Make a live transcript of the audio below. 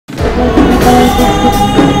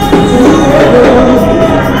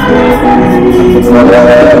Prophet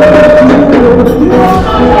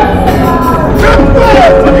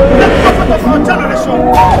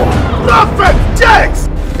Jakes!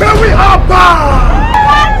 May we are bound!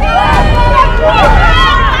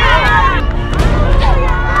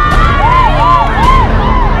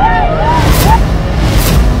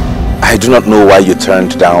 I do not know why you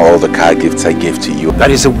turned down all the car gifts I gave to you.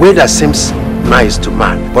 That is a way that seems nice to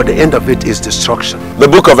man, but the end of it is destruction. The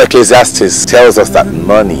book of Ecclesiastes tells us that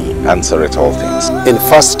money answereth all things. In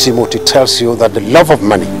 1 Timothy tells you that the love of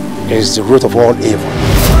money is the root of all evil.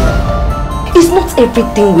 It's not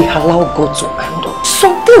everything we allow God to handle.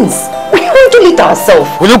 Some things, we handle it ourselves.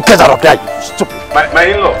 Will you get out of there, you stupid? My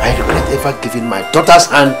in-law. I regret ever giving my daughter's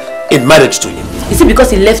hand in marriage to him. Is it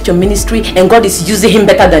because he left your ministry and God is using him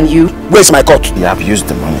better than you? Where's my court? You have used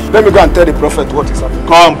the money. Let me go and tell the prophet what is happening.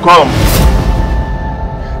 Come.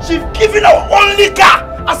 She's giving our only car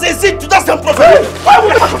as a seed to that same prophet.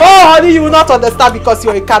 Oh, honey, you will not understand because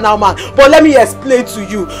you're a carnal man. But let me explain to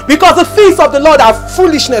you. Because the things of the Lord are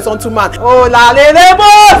foolishness unto man. Oh, la le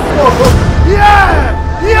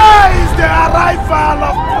Here is the arrival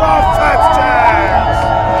of Prophet James.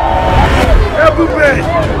 Everybody.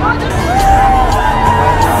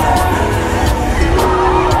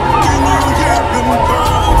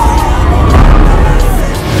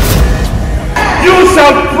 You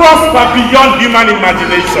shall prosper beyond human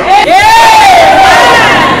imagination.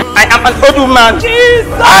 I am an old man. Jesus.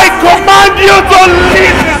 I command you to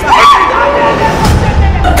leave this body.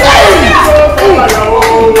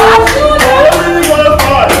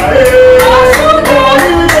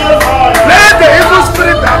 Let the evil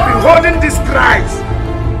spirit that have been holding this Christ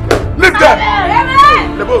leave them.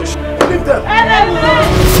 The bush. Leave them.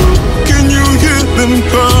 Can you hear them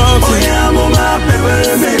calling?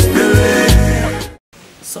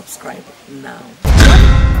 Subscribe now.